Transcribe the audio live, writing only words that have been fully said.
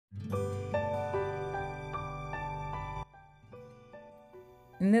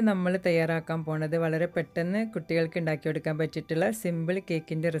ഇന്ന് നമ്മൾ തയ്യാറാക്കാൻ പോണത് വളരെ പെട്ടെന്ന് കുട്ടികൾക്ക് ഉണ്ടാക്കി കൊടുക്കാൻ പറ്റിയിട്ടുള്ള സിമ്പിൾ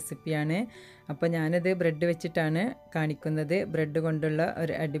കേക്കിൻ്റെ റെസിപ്പിയാണ്. അപ്പോൾ ഞാനത് ബ്രെഡ് വെച്ചിട്ടാണ് കാണിക്കുന്നത്. ബ്രെഡ് കൊണ്ടുള്ള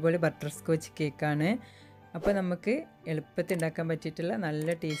ഒരു അടിപൊളി ബട്ടർ സ്കോച്ച് കേക്കാണ്. അപ്പോൾ നമുക്ക് എളുപ്പത്തിൽ ഉണ്ടാക്കാൻ പറ്റിയിട്ടുള്ള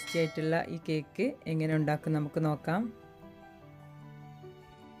നല്ല ടേസ്റ്റി ആയിട്ടുള്ള ഈ കേക്ക് എങ്ങനെ ഉണ്ടാക്കും നമുക്ക് നോക്കാം.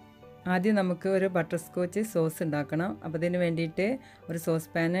 ആദ്യം നമുക്ക് ഒരു ബട്ടർ സ്കോച്ച് സോസ് ഉണ്ടാക്കണം. അപ്പോൾ ഇതിന് വേണ്ടിയിട്ട് ഒരു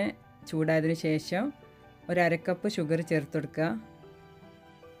സോസ് പാന് ചൂടായതിനു ശേഷം ഒരു അരക്കപ്പ് ഷുഗർ ചേർത്ത് കൊടുക്കുക.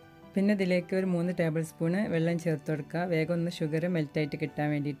 പിന്നെ ഇതിലേക്ക് ഒരു 3 ടേബിൾ സ്പൂണ് വെള്ളം ചേർത്ത് കൊടുക്കുക. വേഗം ഒന്ന് ഷുഗർ മെൽറ്റായിട്ട് കിട്ടാൻ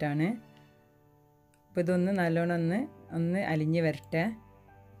വേണ്ടിയിട്ടാണ്. അപ്പോൾ ഇതൊന്ന് നല്ലോണം ഒന്ന് അലിഞ്ഞ് വരട്ടെ.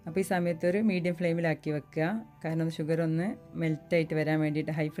 അപ്പോൾ ഈ സമയത്ത് ഒരു മീഡിയം ഫ്ലെയിമിലാക്കി വെക്കുക. കാരണം ഷുഗർ ഒന്ന് മെൽറ്റായിട്ട് വരാൻ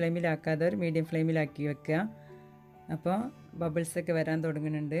വേണ്ടിയിട്ട് ഹൈ ഫ്ലെയിമിലാക്കാതെ ഒരു മീഡിയം ഫ്ലെയിമിലാക്കി വെക്കുക. അപ്പോൾ ബബിൾസൊക്കെ വരാൻ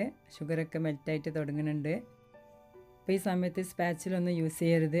തുടങ്ങുന്നുണ്ട്, ഷുഗറൊക്കെ മെൽറ്റായിട്ട് തുടങ്ങുന്നുണ്ട്. അപ്പോൾ ഈ സമയത്ത് സ്പാച്ചിലൊന്നും യൂസ്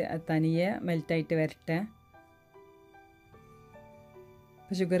ചെയ്യരുത്, അത് തനിയെ മെൽറ്റായിട്ട് വരട്ടെ.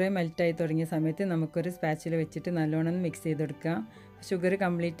 അപ്പോൾ ഷുഗർ മെൽറ്റായി തുടങ്ങിയ സമയത്ത് നമുക്കൊരു സ്പാച്ചിൽ വെച്ചിട്ട് നല്ലോണം മിക്സ് ചെയ്ത് കൊടുക്കാം. Sugar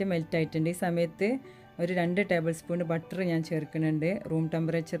complete മെൽറ്റായിട്ടുണ്ട്. ഈ സമയത്ത് ഒരു 2 ടേബിൾ സ്പൂൺ ബട്ടർ ഞാൻ ചേർക്കുന്നുണ്ട്. റൂം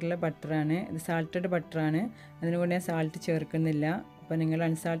ടെമ്പറേച്ചറിലെ ബട്ടറാണ് ഇത്, സാൾട്ടഡ് ബട്ടറാണ്. അതിനുകൊണ്ട് ഞാൻ സാൾട്ട് ചേർക്കുന്നില്ല. അപ്പോൾ നിങ്ങൾ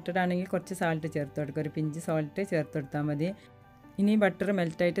അൺസാൾട്ടഡ് ആണെങ്കിൽ കുറച്ച് സാൾട്ട് ചേർത്ത് കൊടുക്കുക, ഒരു പിഞ്ച് സാൾട്ട് ചേർത്ത് കൊടുത്താൽ മതി. ഇനി ബട്ടർ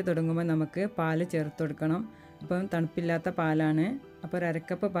മെൽറ്റായിട്ട് തുടങ്ങുമ്പോൾ നമുക്ക് പാല് ചേർത്ത് കൊടുക്കണം. അപ്പം തണുപ്പില്ലാത്ത പാലാണ്. അപ്പോൾ ഒരു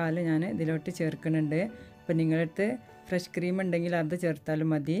അരക്കപ്പ് പാല് ഞാൻ ഇതിലോട്ട് ചേർക്കുന്നുണ്ട്. അപ്പോൾ നിങ്ങളടുത്ത് ഫ്രഷ് ക്രീം ഉണ്ടെങ്കിൽ അത് ചേർത്താലും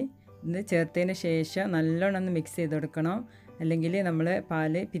മതി. ഇത് ചേർത്തതിന് ശേഷം നല്ലോണം ഒന്ന് മിക്സ് ചെയ്ത് കൊടുക്കണം, അല്ലെങ്കിൽ നമ്മൾ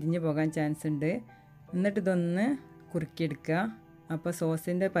പാല് പിരിഞ്ഞു പോകാൻ ചാൻസ് ഉണ്ട്. എന്നിട്ട് ഇതൊന്ന് കുറുക്കിയെടുക്കുക. അപ്പോൾ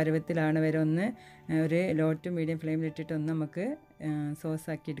സോസിൻ്റെ പരുവത്തിലാണ് വരെ ഒന്ന് ഒരു ലോ ടു മീഡിയം ഫ്ലെയിമിലിട്ടിട്ട് ഒന്ന് നമുക്ക്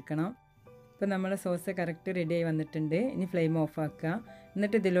സോസാക്കി എടുക്കണം. ഇപ്പോൾ നമ്മളെ സോസ് കറക്റ്റ് റെഡിയായി വന്നിട്ടുണ്ട്. ഇനി ഫ്ലെയിം ഓഫ് ആക്കുക.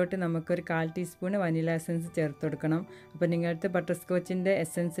 എന്നിട്ട് ഇതിലോട്ട് നമുക്കൊരു 1/4 ടീസ്പൂൺ വനില എസൻസ് ചേർത്ത് കൊടുക്കണം. അപ്പോൾ നിങ്ങളടുത്ത് ബട്ടർ സ്കോച്ചിൻ്റെ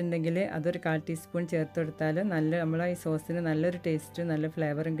എസൻസ് ഉണ്ടെങ്കിൽ അതൊരു 1/4 ടീസ്പൂൺ ചേർത്ത് കൊടുത്താൽ നമ്മളെ ഈ സോസിന് നല്ലൊരു ടേസ്റ്റും നല്ല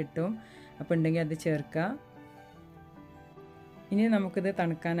ഫ്ലേവറും കിട്ടും. അപ്പോൾ ഉണ്ടെങ്കിൽ അത് ചേർക്കുക. ഇനി നമുക്കിത്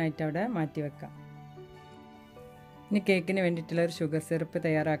തണുക്കാനായിട്ട് അവിടെ മാറ്റി വെക്കാം. ഇനി കേക്കിന് വേണ്ടിയിട്ടുള്ള ഒരു ഷുഗർ സിറപ്പ്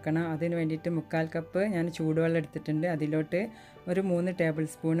തയ്യാറാക്കണം. അതിന് വേണ്ടിയിട്ട് 1/4 കപ്പ് ഞാൻ ചൂടുവെള്ളം എടുത്തിട്ടുണ്ട്. അതിലോട്ട് ഒരു 3 ടേബിൾ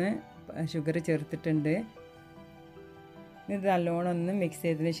സ്പൂണ് ഷുഗർ ചേർത്തിട്ടുണ്ട്. ഇത് നല്ലോണം ഒന്ന് മിക്സ്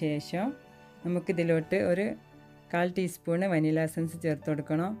ചെയ്തതിന് ശേഷം നമുക്കിതിലോട്ട് ഒരു 1/4 ടീസ്പൂണ് വനില എസൻസ് ചേർത്ത്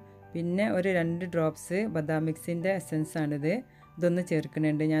കൊടുക്കണം. പിന്നെ ഒരു 2 ഡ്രോപ്സ് ബദാം മിക്സിൻ്റെ എസൻസാണിത്. ഇതൊന്ന്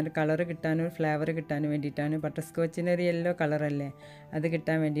ചേർക്കുന്നുണ്ട്. ഞാൻ കളർ കിട്ടാനും ഒരു ഫ്ലേവർ കിട്ടാനും വേണ്ടിയിട്ടാണ്. ബട്ടർ സ്കോച്ചിന് ഒരു യെല്ലോ കളറല്ലേ, അത്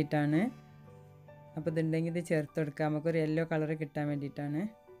കിട്ടാൻ വേണ്ടിയിട്ടാണ്. അപ്പോൾ ഇതുണ്ടെങ്കിൽ ഇത് ചേർത്ത് കൊടുക്കുക, നമുക്കൊരു യെല്ലോ കളർ കിട്ടാൻ വേണ്ടിയിട്ടാണ്.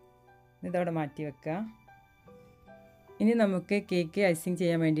 ഇതവിടെ മാറ്റി വെക്കുക. ഇനി നമുക്ക് കേക്ക് ഐസിങ്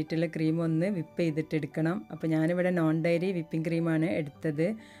ചെയ്യാൻ വേണ്ടിയിട്ടുള്ള ക്രീം ഒന്ന് വിപ്പ് ചെയ്തിട്ട് എടുക്കണം. അപ്പോൾ ഞാനിവിടെ നോൺ ഡയറി വിപ്പിംഗ് ക്രീമാണ് എടുത്തത്.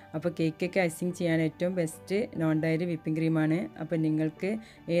 അപ്പോൾ കേക്കൊക്കെ ഐസിങ് ചെയ്യാൻ ഏറ്റവും ബെസ്റ്റ് നോൺ ഡയറി വിപ്പിംഗ് ക്രീമാണ്. അപ്പോൾ നിങ്ങൾക്ക്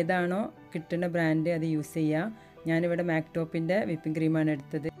ഏതാണോ കിട്ടുന്ന ബ്രാൻഡ് അത് യൂസ് ചെയ്യുക. ഞാനിവിടെ മാക്ടോപ്പിൻ്റെ വിപ്പിംഗ് ക്രീമാണ്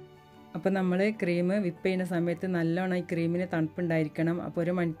എടുത്തത്. അപ്പോൾ നമ്മൾ ക്രീം വിപ്പ് ചെയ്യുന്ന സമയത്ത് നല്ലോണം ഈ ക്രീമിന് തണുപ്പുണ്ടായിരിക്കണം. അപ്പോൾ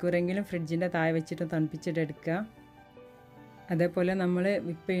 1 മണിക്കൂറെങ്കിലും ഫ്രിഡ്ജിൻ്റെ താഴെ വെച്ചിട്ട് തണുപ്പിച്ചിട്ട് എടുക്കുക. അതേപോലെ നമ്മൾ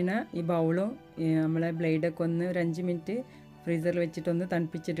വിപ്പ് ചെയ്യുന്ന ഈ ബൗളും നമ്മളെ ബ്ലേഡൊക്കെ ഒന്ന് ഒരു 5 മിനിറ്റ് ഫ്രീസറിൽ വെച്ചിട്ടൊന്ന്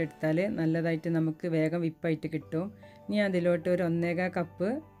തണുപ്പിച്ചിട്ട് എടുത്താൽ നല്ലതായിട്ട് നമുക്ക് വേഗം വിപ്പായിട്ട് കിട്ടും. ഇനി അതിലോട്ട് ഒരു 1.25 കപ്പ്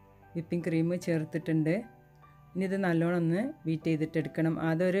വിപ്പിംഗ് ക്രീം ചേർത്തിട്ടുണ്ട്. ഇനി ഇത് നല്ലോണം ഒന്ന് ബീറ്റ് ചെയ്തിട്ട് എടുക്കണം.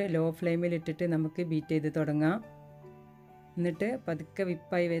 അതൊരു ലോ ഫ്ലെയിമിൽ ഇട്ടിട്ട് നമുക്ക് ബീറ്റ് ചെയ്ത് തുടങ്ങാം. എന്നിട്ട് പതുക്കെ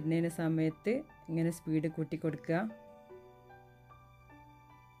വിപ്പായി വരുന്നതിന് സമയത്ത് ഇങ്ങനെ സ്പീഡ് കൂട്ടി കൊടുക്കുക.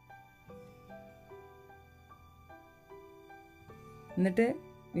 എന്നിട്ട്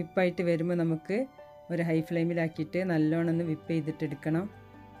വിപ്പായിട്ട് വരുമ്പോൾ നമുക്ക് ഒരു ഹൈ ഫ്ലെയിമിലാക്കിയിട്ട് നല്ലോണം ഒന്ന് വിപ്പ് ചെയ്തിട്ടെടുക്കണം.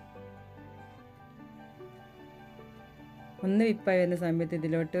 ഒന്ന് വിപ്പായി വരുന്ന സമയത്ത്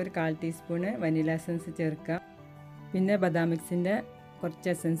ഇതിലോട്ട് ഒരു 1/4 ടീസ്പൂണ് വനില എസൻസ് ചേർക്കുക. പിന്നെ ബദാം മിക്സിൻ്റെ കുറച്ച്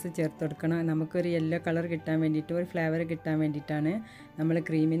എസൻസ് ചേർത്ത് കൊടുക്കണം. നമുക്കൊരു യെല്ലോ കളർ കിട്ടാൻ വേണ്ടിയിട്ട്, ഒരു ഫ്ലേവർ കിട്ടാൻ വേണ്ടിയിട്ടാണ്. നമ്മൾ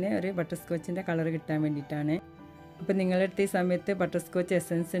ക്രീമിന് ഒരു ബട്ടർ സ്കോച്ചിൻ്റെ കളർ കിട്ടാൻ വേണ്ടിയിട്ടാണ്. അപ്പോൾ നിങ്ങളുടെ അടുത്ത് ഈ സമയത്ത് ബട്ടർ സ്കോച്ച്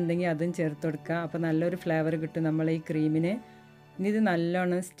എസൻസ് ഉണ്ടെങ്കിൽ അതും ചേർത്ത് കൊടുക്കുക. അപ്പോൾ നല്ലൊരു ഫ്ലേവർ കിട്ടും നമ്മൾ ഈ ക്രീമിന്. ഇനി ഇത്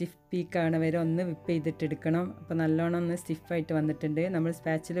നല്ലോണം സ്റ്റിഫ് പീക്കാണ് വരെ ഒന്ന് വിപ്പ് ചെയ്തിട്ടെടുക്കണം. അപ്പോൾ നല്ലോണം ഒന്ന് സ്റ്റിഫായിട്ട് വന്നിട്ടുണ്ട്. നമ്മൾ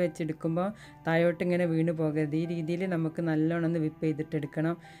സ്പാച്ചിൽ വെച്ചെടുക്കുമ്പോൾ താഴോട്ട് ഇങ്ങനെ വീണ് പോകരുത്. ഈ രീതിയിൽ നമുക്ക് നല്ലോണം ഒന്ന് വിപ്പ്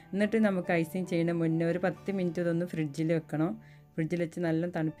ചെയ്തിട്ടെടുക്കണം. എന്നിട്ട് നമുക്ക് ഐസിങ് ചെയ്യുന്ന മുന്നേ ഒരു 10 മിനിറ്റ് ഇതൊന്ന് ഫ്രിഡ്ജിൽ വെക്കണം. ഫ്രിഡ്ജിൽ വെച്ച് നല്ല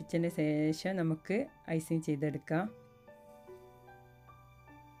തണുപ്പിച്ചതിന് ശേഷം നമുക്ക് ഐസിങ് ചെയ്തെടുക്കാം.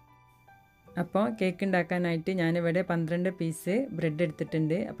 അപ്പോൾ കേക്ക് ഉണ്ടാക്കാനായിട്ട് ഞാനിവിടെ 12 പീസ് ബ്രെഡ്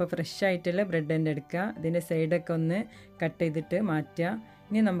എടുത്തിട്ടുണ്ട്. അപ്പോൾ ഫ്രഷ് ആയിട്ടുള്ള ബ്രെഡ് തന്നെ എടുക്കുക. അതിൻ്റെ സൈഡൊക്കെ ഒന്ന് കട്ട് ചെയ്തിട്ട് മാറ്റുക.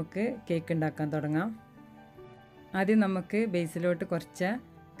 ഇനി നമുക്ക് കേക്ക് ഉണ്ടാക്കാൻ തുടങ്ങാം. ആദ്യം നമുക്ക് ബേസിലോട്ട് കുറച്ച്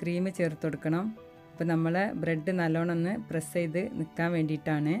ക്രീം ചേർത്ത് കൊടുക്കണം. അപ്പോൾ നമ്മളെ ബ്രെഡ് നല്ലോണം ഒന്ന് പ്രസ് ചെയ്ത് നിൽക്കാൻ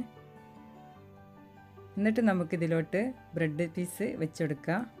വേണ്ടിയിട്ടാണ്. എന്നിട്ട് നമുക്കിതിലോട്ട് ബ്രെഡ് പീസ്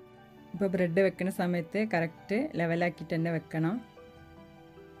വെച്ചെടുക്കുക. ഇപ്പോൾ ബ്രെഡ് വെക്കുന്ന സമയത്ത് കറക്റ്റ് ലെവലാക്കിയിട്ട് തന്നെ വെക്കണം.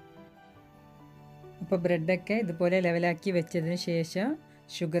 അപ്പോൾ ബ്രെഡൊക്കെ ഇതുപോലെ ലെവലാക്കി വെച്ചതിന് ശേഷം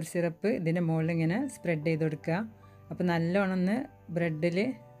ഷുഗർ സിറപ്പ് ഇതിൻ്റെ മുകളിൽ ഇങ്ങനെ സ്പ്രെഡ് ചെയ്ത് കൊടുക്കുക. അപ്പോൾ നല്ലോണം ഒന്ന് ബ്രെഡിൽ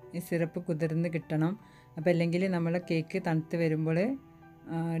ഈ സിറപ്പ് കുതിർന്ന് കിട്ടണം. അപ്പോൾ അല്ലെങ്കിൽ നമ്മൾ കേക്ക് തണുത്ത് വരുമ്പോൾ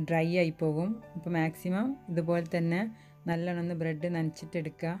ഡ്രൈ ആയി പോകും. അപ്പോൾ മാക്സിമം ഇതുപോലെ തന്നെ നല്ലോണം ഒന്ന് ബ്രെഡ്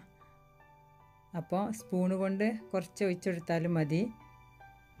നനച്ചിട്ടെടുക്കുക. അപ്പോൾ സ്പൂണ് കൊണ്ട് കുറച്ച് ഒഴിച്ചെടുത്താലും മതി.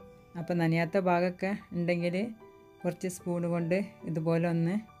 അപ്പോൾ നനയാത്ത ഭാഗമൊക്കെ ഉണ്ടെങ്കിൽ കുറച്ച് സ്പൂണ് കൊണ്ട് ഇതുപോലെ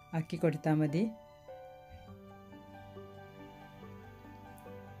ഒന്ന് ആക്കി കൊടുത്താൽ മതി.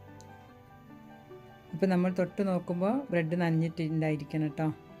 ഇപ്പോൾ നമ്മൾ തൊട്ട് നോക്കുമ്പോൾ ബ്രെഡ് നനഞ്ഞിട്ടുണ്ടായിരിക്കണം കേട്ടോ.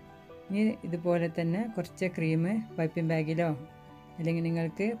 ഇനി ഇതുപോലെ തന്നെ കുറച്ച് ക്രീം പൈപ്പിംഗ് ബാഗിലോ അല്ലെങ്കിൽ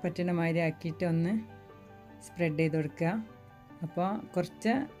നിങ്ങൾക്ക് പറ്റുന്ന മാതിരി ആക്കിയിട്ട് ഒന്ന് സ്പ്രെഡ് ചെയ്ത് കൊടുക്കുക. അപ്പോൾ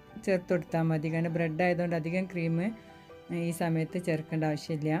കുറച്ച് ചേർത്ത് കൊടുത്താൽ മതി. കാരണം ബ്രെഡ് ആയതുകൊണ്ട് അധികം ക്രീം ഈ സമയത്ത് ചേർക്കേണ്ട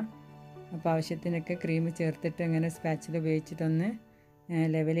ആവശ്യമില്ല. അപ്പോൾ ആവശ്യത്തിനൊക്കെ ക്രീം ചേർത്തിട്ട് ഇങ്ങനെ സ്പാച്ചിൽ ഉപയോഗിച്ചിട്ടൊന്ന്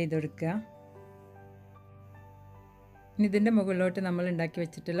ലെവൽ ചെയ്ത് കൊടുക്കുക. ഇനി ഇതിൻ്റെ മുകളിലോട്ട് നമ്മൾ ഉണ്ടാക്കി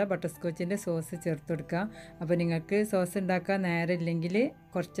വെച്ചിട്ടുള്ള ബട്ടർസ്കോച്ചിൻ്റെ സോസ് ചേർത്ത് കൊടുക്കുക. അപ്പോൾ നിങ്ങൾക്ക് സോസ് ഉണ്ടാക്കാൻ നേരമില്ലെങ്കിൽ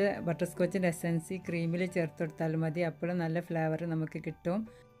കുറച്ച് ബട്ടർസ്കോച്ചിൻ്റെ എസൻസ് ക്രീമിൽ ചേർത്ത് കൊടുത്താലും മതി. അപ്പോഴും നല്ല ഫ്ലേവർ നമുക്ക് കിട്ടും.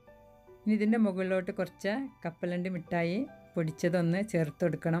 ഇനി ഇതിൻ്റെ മുകളിലോട്ട് കുറച്ച് കപ്പലണ്ടി മിഠായി പൊടിച്ചതൊന്ന് ചേർത്ത്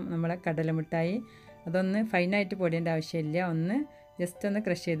കൊടുക്കണം. നമ്മളെ കടല മിഠായി അതൊന്ന് ഫൈനായിട്ട് പൊടിയേണ്ട ആവശ്യമില്ല, ഒന്ന് ജസ്റ്റ് ഒന്ന്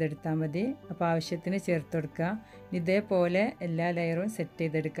ക്രഷ് ചെയ്തെടുത്താൽ മതി. അപ്പോൾ ആവശ്യത്തിന് ചേർത്ത് കൊടുക്കുക. ഇതേപോലെ എല്ലാ ലെയറും സെറ്റ്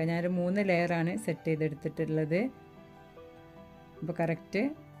ചെയ്തെടുക്കുക. ഞാനൊരു 3 ലെയറാണ് സെറ്റ് ചെയ്തെടുത്തിട്ടുള്ളത്. അപ്പോൾ കറക്റ്റ്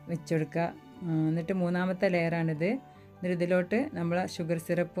വെച്ച് കൊടുക്കുക. എന്നിട്ട് 3ാമത്തെ ലെയറാണിത്. എന്നിട്ട് ഇതിലോട്ട് നമ്മൾ ഷുഗർ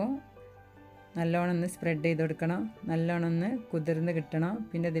സിറപ്പും നല്ലോണം ഒന്ന് സ്പ്രെഡ് ചെയ്ത് കൊടുക്കണം. നല്ലോണം ഒന്ന് കുതിർന്ന് കിട്ടണം.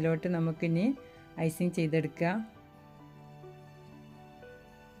 പിന്നെ ഇതിലോട്ട് നമുക്കിനി ഐസിങ് ചെയ്തെടുക്കുക.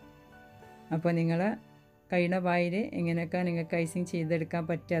 അപ്പോൾ നിങ്ങൾ കഴിയുന്ന പായിൽ എങ്ങനെയൊക്കെ നിങ്ങൾക്ക് ഐസിങ് ചെയ്തെടുക്കാൻ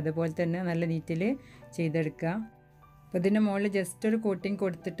പറ്റുക അതുപോലെ തന്നെ നല്ല നീറ്റിൽ ചെയ്തെടുക്കുക. അപ്പോൾ ഇതിൻ്റെ മുകളിൽ ജസ്റ്റ് ഒരു കോട്ടിങ്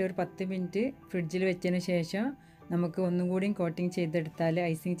കൊടുത്തിട്ട് ഒരു 10 മിനിറ്റ് ഫ്രിഡ്ജിൽ വെച്ചതിന് ശേഷം നമുക്ക് ഒന്നും കൂടിയും കോട്ടിങ് ചെയ്തെടുത്താൽ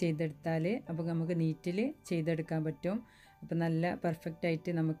ഐസിങ് ചെയ്തെടുത്താൽ അപ്പോൾ നമുക്ക് നീറ്റിൽ ചെയ്തെടുക്കാൻ പറ്റും. അപ്പോൾ നല്ല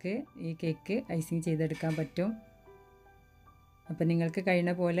പെർഫെക്റ്റായിട്ട് നമുക്ക് ഈ കേക്ക് ഐസിങ് ചെയ്തെടുക്കാൻ പറ്റും. അപ്പോൾ നിങ്ങൾക്ക്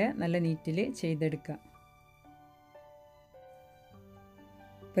കഴിയുന്ന പോലെ നല്ല നീറ്റിൽ ചെയ്തെടുക്കാം.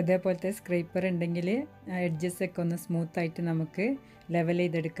 അപ്പോൾ ഇതേപോലത്തെ സ്ക്രൈപ്പർ ഉണ്ടെങ്കിൽ എഡ്ജസൊക്കെ ഒന്ന് സ്മൂത്തായിട്ട് നമുക്ക് ലെവൽ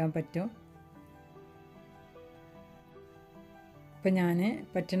ചെയ്തെടുക്കാൻ പറ്റും. അപ്പോൾ ഞാൻ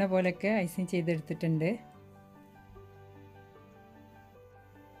പറ്റണ പോലെയൊക്കെ ഐസിങ് ചെയ്തെടുത്തിട്ടുണ്ട്.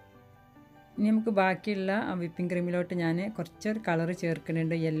 ഇനി നമുക്ക് ബാക്കിയുള്ള വിപ്പിംഗ് ക്രീമിലോട്ട് ഞാൻ കുറച്ചൊരു കളറ്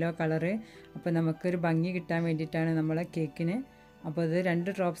ചേർക്കുന്നുണ്ട്, യെല്ലോ കളറ്. അപ്പോൾ നമുക്കൊരു ഭംഗി കിട്ടാൻ വേണ്ടിയിട്ടാണ് നമ്മളെ കേക്കിന്. അപ്പോൾ ഇത്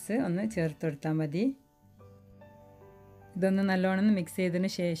 2 ഡ്രോപ്സ് ഒന്ന് ചേർത്ത് കൊടുത്താൽ മതി. ഇതൊന്ന് നല്ലോണം മിക്സ് ചെയ്തതിന്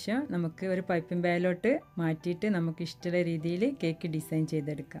ശേഷം നമുക്ക് ഒരു പൈപ്പിംഗ് ബാഗിലോട്ട് മാറ്റിയിട്ട് നമുക്ക് ഇഷ്ടമുള്ള രീതിയിൽ കേക്ക് ഡിസൈൻ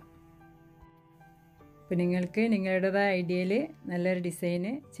ചെയ്തെടുക്കാം. അപ്പോൾ നിങ്ങൾക്ക് നിങ്ങളുടേതായ ഐഡിയയിൽ നല്ലൊരു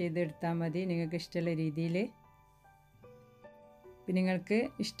ഡിസൈന് ചെയ്തെടുത്താൽ മതി, നിങ്ങൾക്ക് ഇഷ്ടമുള്ള രീതിയിൽ. പിന്നെ നിങ്ങൾക്ക്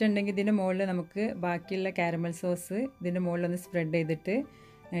ഇഷ്ടമുണ്ടെങ്കിൽ ഇതിൻ്റെ മുകളിൽ നമുക്ക് ബാക്കിയുള്ള കാരമൽ സോസ് ഇതിൻ്റെ മുകളിലൊന്ന് സ്പ്രെഡ് ചെയ്തിട്ട്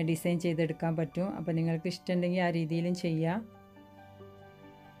ഡിസൈൻ ചെയ്തെടുക്കാൻ പറ്റും. അപ്പോൾ നിങ്ങൾക്ക് ഇഷ്ടമുണ്ടെങ്കിൽ ആ രീതിയിലും ചെയ്യാം.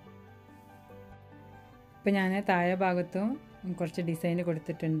 ഇപ്പോൾ ഞാൻ താഴെ ഭാഗത്തും കുറച്ച് ഡിസൈന്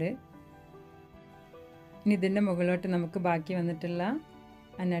കൊടുത്തിട്ടുണ്ട്. ഇനി ഇതിൻ്റെ മുകളിലോട്ട് നമുക്ക് ബാക്കി വന്നിട്ടുള്ള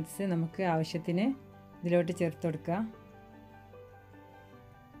ആ നട്ട്സ് നമുക്ക് ആവശ്യത്തിന് ഇതിലോട്ട് ചേർത്ത് കൊടുക്കുക.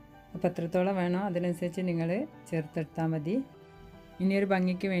 അപ്പോൾ എത്രത്തോളം വേണോ അതിനനുസരിച്ച് നിങ്ങൾ ചേർത്തെടുത്താൽ മതി. ഇനി ഒരു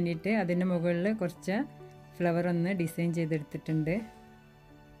ഭംഗിക്ക് വേണ്ടിയിട്ട് അതിൻ്റെ മുകളിൽ കുറച്ച് ഫ്ലവർ ഒന്ന് ഡിസൈൻ ചെയ്തെടുത്തിട്ടുണ്ട്.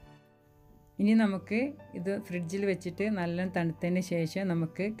 ഇനി നമുക്ക് ഇത് ഫ്രിഡ്ജിൽ വെച്ചിട്ട് നല്ല തണുത്തതിന് ശേഷം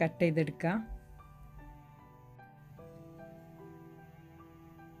നമുക്ക് കട്ട് ചെയ്തെടുക്കാം.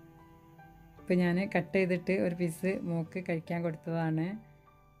 ഇപ്പോൾ ഞാൻ കട്ട് ചെയ്തിട്ട് ഒരു പീസ് മോക്ക് കഴിക്കാൻ കൊടുത്തതാണ്.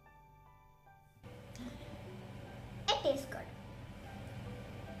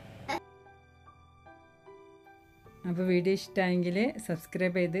 അപ്പോൾ വീഡിയോ ഇഷ്ടമായെങ്കിൽ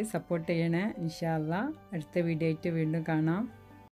സബ്സ്ക്രൈബ് ചെയ്ത് സപ്പോർട്ട് ചെയ്യണേ. ഇൻഷാ അല്ലാഹ് അടുത്ത വീഡിയോ ആയിട്ട് വീണ്ടും കാണാം.